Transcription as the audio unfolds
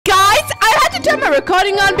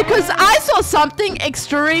recording on because I saw something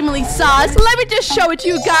extremely sus. Let me just show it to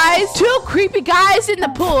you guys. 2 creepy guys in the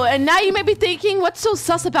pool. And now you may be thinking, what's so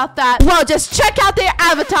sus about that? Well, just check out their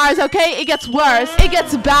avatars, okay? It gets worse. It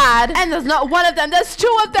gets bad. And there's not one of them. There's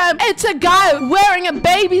 2 of them. It's a guy wearing a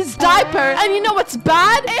baby's diaper. And you know what's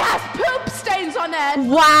bad? It has poop stains on it.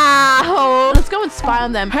 Wow. Let's go and spy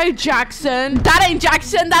on them. Hey, Jackson. That ain't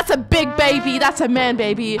Jackson. That's a big baby. That's a man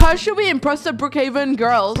baby. How should we impress the Brookhaven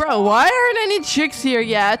girls? Bro, why aren't any chicks here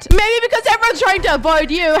yet? Maybe because everyone's trying to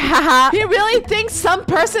avoid you. Haha. He really thinks some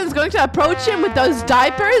person's going to approach him with those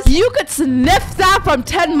diapers? You could sniff that from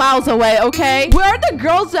 10 miles away, okay? Where are the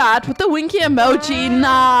girls at with the winky emoji?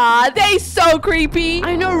 Nah, they so creepy.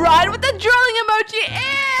 I know, right? With the drilling emoji. Ew!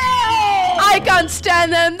 I can't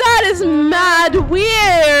stand them. That is mad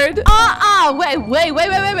weird.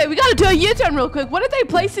 Wait. We gotta do a U-turn real quick. What are they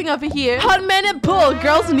placing over here? Hot men in pool.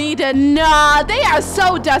 Girls needed. Nah, they are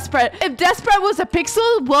so desperate. If desperate was a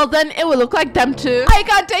pixel, well then it would look like them too. I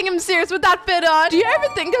can't take him serious with that fit on. Do you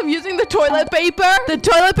ever think of using the toilet paper? The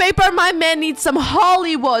toilet paper, my man needs some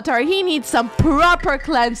holy water. He needs some proper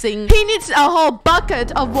cleansing. He needs a whole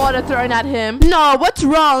bucket of water thrown at him. No, what's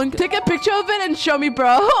wrong? Take a picture of it and show me,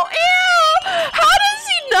 bro. Oh, ew! How does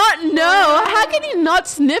he not know? How can he not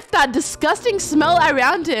sniff that disgusting smell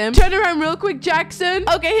around him? Turn around real quick, Jackson.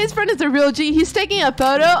 Okay, his friend is a real G. He's taking a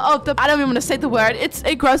photo of the... I don't even want to say the word.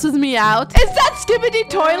 It grosses me out. Is that Skibbity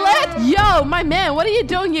toilet? Yo, my man, what are you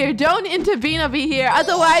doing here? Don't intervene over here.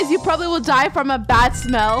 Otherwise, you probably will die from a bad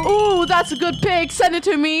smell. Ooh, that's a good pic. Send it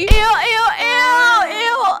to me. Ew.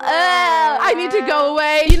 I need to go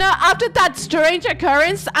away. You know, after that strange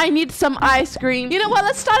occurrence, I need some ice cream. You know what?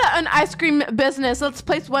 Let's start an ice cream business. Let's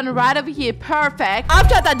place one right over here. Perfect.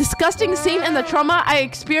 After that disgusting scene and the trauma I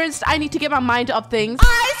experienced, I need to get my mind off things.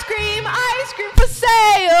 Ice cream for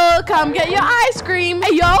sale. Come get your ice cream.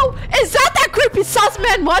 Hey, yo, is that creepy sus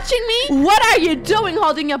man watching me? What are you doing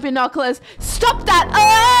holding up binoculars? Stop that.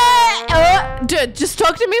 Dude, just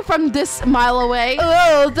talk to me from this mile away.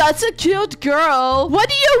 Oh, that's a cute girl. What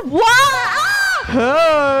do you want?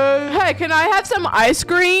 Hey, can I have some ice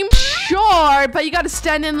cream? Sure, but you gotta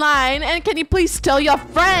stand in line. And can you please tell your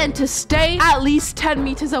friend to stay at least 10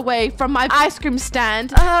 meters away from my ice cream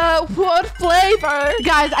stand? What flavor?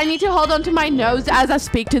 Guys, I need to hold on to my nose as I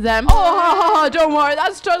speak to them. Oh, don't worry.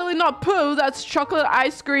 That's totally not poo. That's chocolate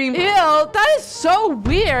ice cream. Ew, that is so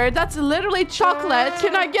weird. That's literally chocolate.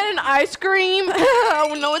 Can I get an ice cream?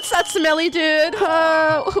 Oh, no, it's that smelly, dude.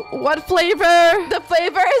 What flavor? The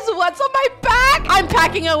flavor is what's on my back. I'm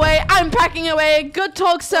packing away. Good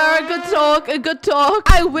talk, sir. Good talk.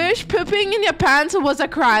 I wish pooping in your pants was a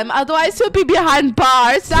crime. Otherwise, you'll be behind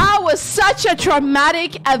bars. That was such a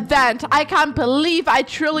traumatic event. I can't believe I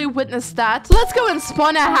truly witnessed that. Let's go and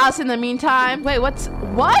spawn a house in the meantime. Wait,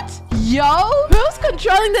 what? Yo, who's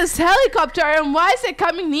controlling this helicopter and why is it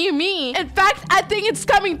coming near me? In fact, I think it's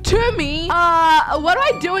coming to me. What do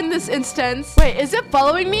I do in this instance? Wait, is it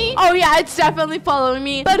following me? Oh yeah, it's definitely following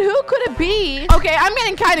me. But who could it be? Okay, I'm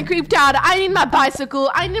getting kind of creeped out. I need my bicycle.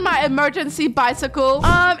 I need my emergency bicycle.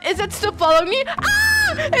 Is it still following me? Ah!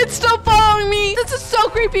 It's still following me. This is so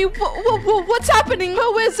creepy. What's happening?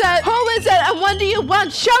 Who is it? And what do you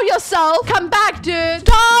want? Show yourself. Come back, dude.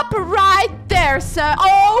 Stop right there, sir.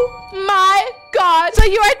 Oh my God. So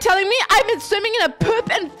you are telling me I've been swimming in a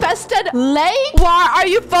poop-infested lake? Why are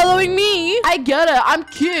you following me? I get it. I'm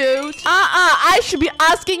cute. I should be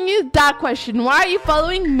asking you that question. Why are you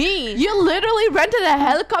following me? You literally rented a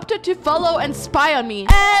helicopter to follow and spy on me.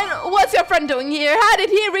 And what's your friend doing here? How did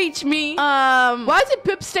he reach me? Why is the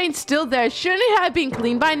poop stain still there? Shouldn't it have been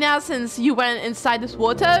cleaned by now since you went inside this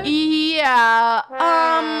water? Yeah.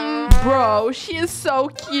 Bro, she is so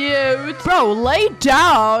cute. Bro, lay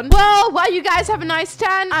down. Well, while you guys have a nice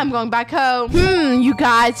tan, I'm going back home. You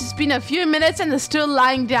guys, it's been a few minutes and they're still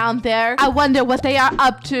lying down there. I wonder what they are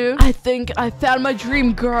up to. I think I found my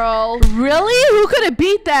dream girl. Really? Who could it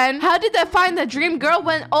be then? How did they find the dream girl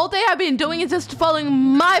when all they have been doing is just following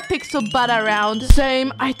my pixel butt around?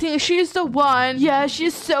 Same. I think she's the one. Yeah,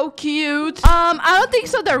 she's so cute. I don't think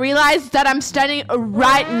so. They realized that I'm standing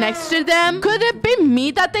right next to them. Could it be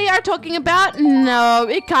me that they are talking about? No,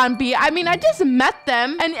 it can't be. I mean, I just met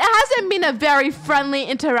them and it hasn't been a very friendly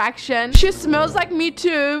interaction. She smells like me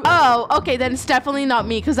too. Oh, okay, then it's definitely not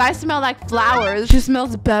me because I smell like flowers. She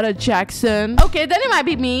smells better, Jackson. Okay, then it might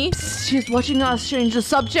be me. Psst, she's watching us change the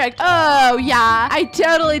subject. Oh, yeah. I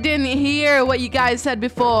totally didn't hear what you guys said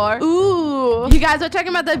before. Ooh, you guys were talking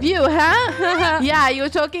about the view, huh? Yeah, you were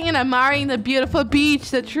talking and admiring the beautiful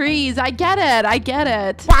beach, the trees. I get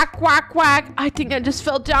it. Quack, quack, quack. I think I just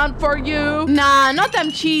fell down for you. Nah, not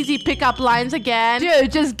them cheesy pickup lines again.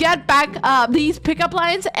 Dude, just get back up. up. These pickup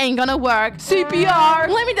lines ain't gonna work. CPR.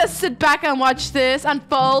 Let me just sit back and watch this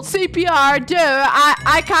unfold. CPR, dude.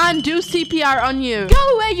 I can't do CPR on you.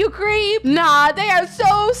 Go away, you creep. Nah, they are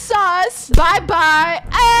so sus. Bye-bye.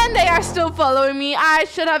 And they are still following me. I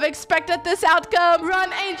should have expected this outcome.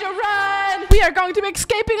 Run, Angel, run. We are going to be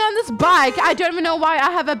escaping on this bike. I don't even know why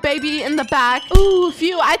I have a baby in the back. Ooh,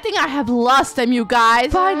 phew. I think I have lost them, you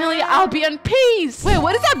guys. Finally, I'll be in peace. Wait,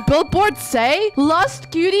 what does that billboard say?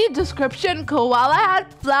 Lost cutie description. Koala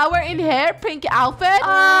hat, flower in hair, pink outfit.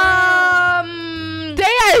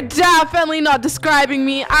 They are definitely not describing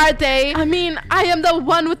me, are they? I mean, I am the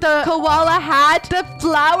one with the koala hat, the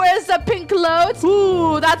flowers, the pink clothes.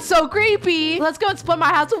 Ooh, that's so creepy. Let's go explore my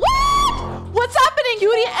house. What? What's happening?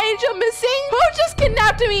 Cutie Angel missing? Who just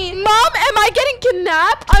kidnapped me? Mom, am I getting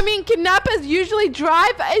kidnapped? I mean, kidnappers usually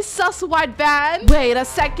drive a sus white van. Wait a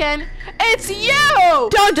second. It's you!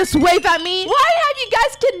 Don't just wave at me. Why have you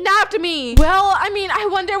guys kidnapped me? Well, I mean, I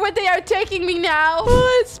wonder where they are taking me now.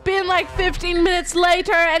 Oh, it's been like 15 minutes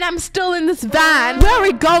later and I'm still in this van. Where are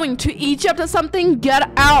we going? To Egypt or something?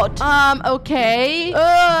 Get out. Okay.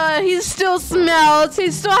 He still smells.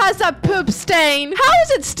 He still has that poop stain. How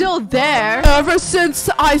is it still there? Ever since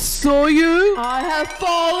I saw you, I have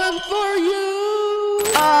fallen for you.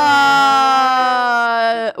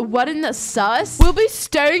 What in the sus? We'll be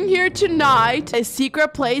staying here tonight. A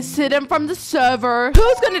secret place hidden from the server.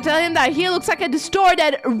 Who's gonna tell him that he looks like a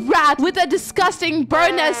distorted rat with a disgusting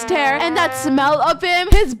bird nest hair and that smell of him?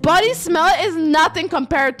 His body smell is nothing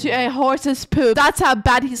compared to a horse's poop. That's how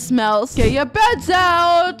bad he smells. Get your beds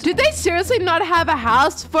out. Do they seriously not have a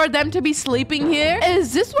house for them to be sleeping here?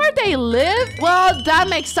 Is this where they live? Well, that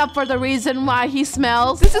makes up for the reason why he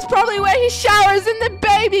smells. This is probably where he showers in the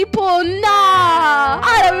baby pool. Nah,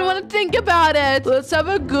 I don't even want to think about it. Let's have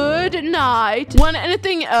a good night. Want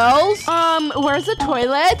anything else? Where's the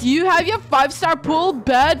toilet? You have your 5-star pool,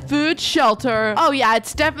 bed, food, shelter. Oh yeah,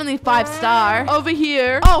 it's definitely 5-star. Over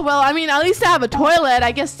here. Oh, well, I mean, at least I have a toilet.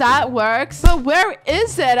 I guess that works. But where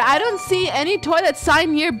is it? I don't see any toilet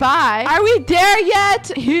sign nearby. Are we there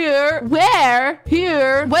yet? Here. Where?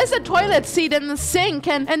 Here. Where's the toilet seat and the sink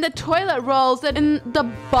and the toilet rolls and in the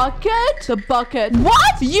bucket? The bucket.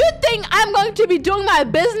 What? You think I'm going to be doing my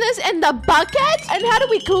business in the bucket? And how do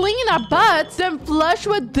we clean our butts? Then flush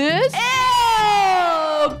with this?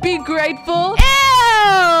 Ew! Be grateful. Ew!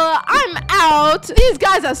 I'm out. These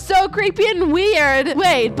guys are so creepy and weird.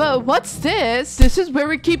 Wait, but what's this? This is where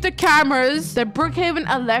we keep the cameras. The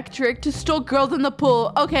Brookhaven Electric to stalk girls in the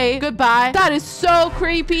pool. Okay, goodbye. That is so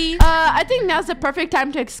creepy. I think now's the perfect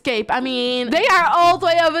time to escape. I mean, they are all the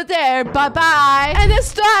way over there. Bye-bye. And they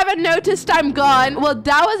still haven't noticed I'm gone. Well,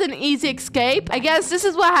 that was an easy escape. I guess this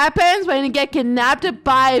is what happens when you get kidnapped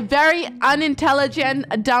by very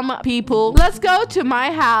unintelligent, dumb people. Let's go to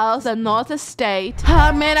my house, the North Estate.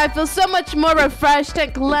 Oh, man, I feel so much more refreshed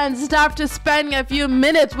and cleansed after spending a few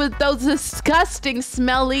minutes with those disgusting,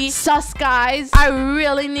 smelly, sus guys. I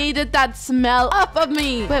really needed that smell off of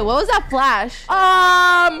me. Wait, what was that flash? What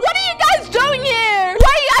are you guys doing here? Why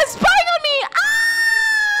are you guys spying on me?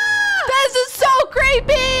 This is so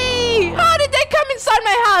creepy. How did they come inside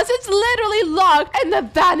my house? It's literally locked and the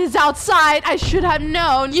van is outside. I should have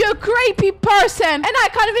known. You creepy person. And I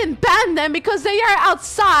can't even ban them because they are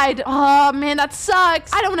outside. Oh, man, that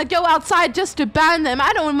sucks. I don't want to go outside just to ban them.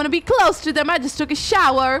 I don't want to be close to them. I just took a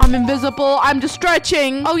shower. I'm invisible. I'm just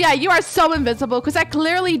stretching. Oh, yeah, you are so invisible because I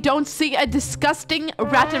clearly don't see a disgusting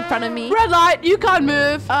rat in front of me. Red light, you can't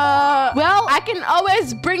move. Well, I can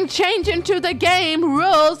always bring change into the game.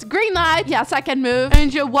 Rules. Green light. Yes, I can move.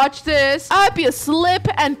 Angel, watch this. I hope you slip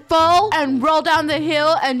and fall and roll down the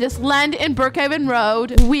hill and just land in Brookhaven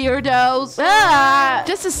Road. Weirdos.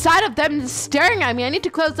 Just the sight of them staring at me. I need to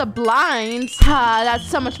close the blinds. That's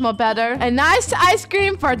so much more better. A nice ice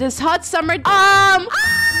cream for this hot summer.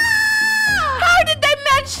 How did they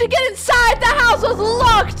manage to get inside? The house was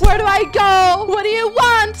locked. Where do I go? What do you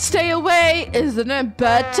want? Stay away. Isn't it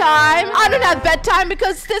bedtime? I don't have bedtime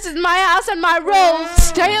because this is my house and my rules.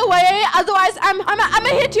 Stay away. Otherwise, I'm gonna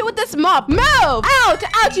hit you with this mop. Move. Out.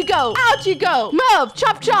 Out you go. Out you go. Move.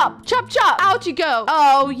 Chop, chop. Chop, chop. Out you go.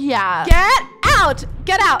 Oh, yeah. Get out.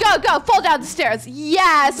 Get out. Go, go. Fall down the stairs.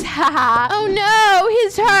 Yes. Haha. Oh, no.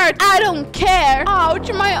 He's hurt. I don't care.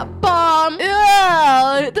 Ouch. My bum.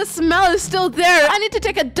 Ugh. The smell is still there. I need to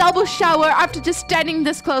take a double shower after just standing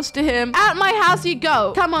this close to him. Out my house you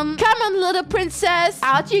go. Come on. Come on, little princess.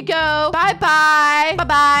 Out you go. Bye-bye.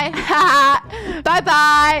 Bye-bye.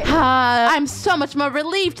 Bye-bye. I'm so much more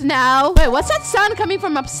relieved now. Wait, what's that sound coming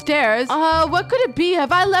from upstairs? What could it be?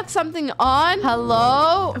 Have I left something on?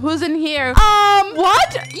 Hello? Who's in here?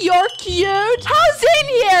 What? You're cute? How's in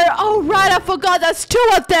here? Oh, Oh, right. I forgot. There's 2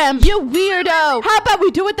 of them. You weirdo. How about we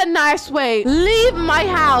do it the nice way? Leave my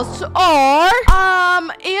house or,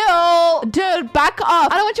 ew. Dude, back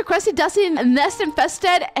off. I don't want your crusty, dusty,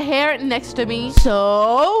 nest-infested hair next to me.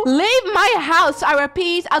 So, leave my house, I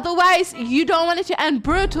repeat. Otherwise, you don't want it to end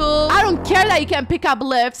brutal. I don't care that you can pick up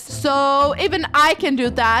lifts. So, even I can do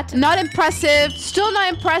that. Not impressive. Still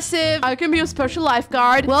not impressive. I can be a special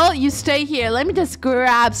lifeguard. Well, you stay here. Let me just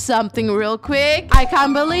grab something real quick. I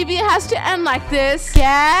can't believe it has to end like this.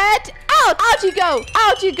 Get out. Out you go.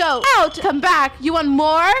 Out you go. Out. Come back. You want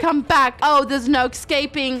more? Come back. Oh, there's no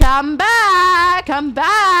escaping. Come back. Come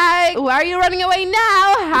back. Why are you running away now?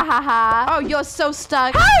 Ha ha ha. Oh, you're so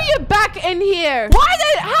stuck. How are you back in here? How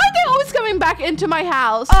are they always coming back into my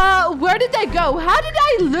house? Where did they go? How did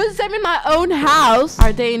I lose them in my own house?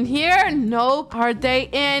 Are they in here? Nope. Are they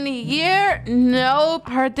in here? Nope.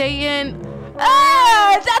 Are they in...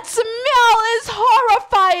 Ah, that smell is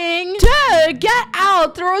horrifying. Dude, get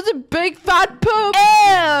out. There was a big fat poop.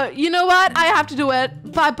 Ew. You know what? I have to do it.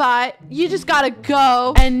 Bye-bye. You just gotta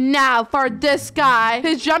go. And now for this guy.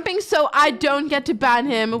 He's jumping so I don't get to ban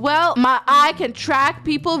him. Well, my eye can track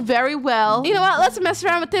people very well. You know what? Let's mess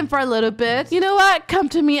around with him for a little bit. You know what? Come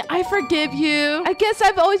to me. I forgive you. I guess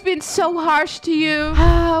I've always been so harsh to you.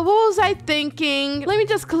 What was I thinking? Let me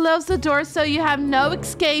just close the door so you have no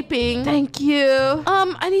escaping. Thank you.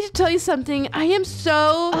 I need to tell you something. I am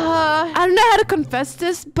so, I don't know how to confess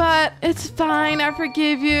this, but it's fine. I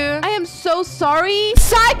forgive you. I am so sorry.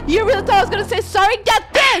 Psych! You really thought I was gonna say sorry?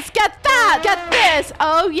 Get this! Get that! Get this!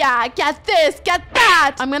 Oh yeah, get this! Get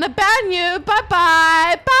that! I'm gonna ban you.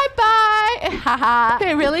 Bye-bye! Bye-bye! Haha.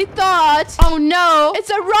 They really thought. Oh no! It's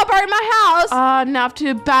a robber in my house! Oh, now I have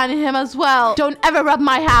to ban him as well. Don't ever rob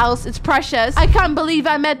my house. It's precious. I can't believe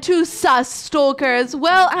I met 2 sus stalkers.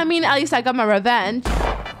 Well, I mean, at least I got my revenge.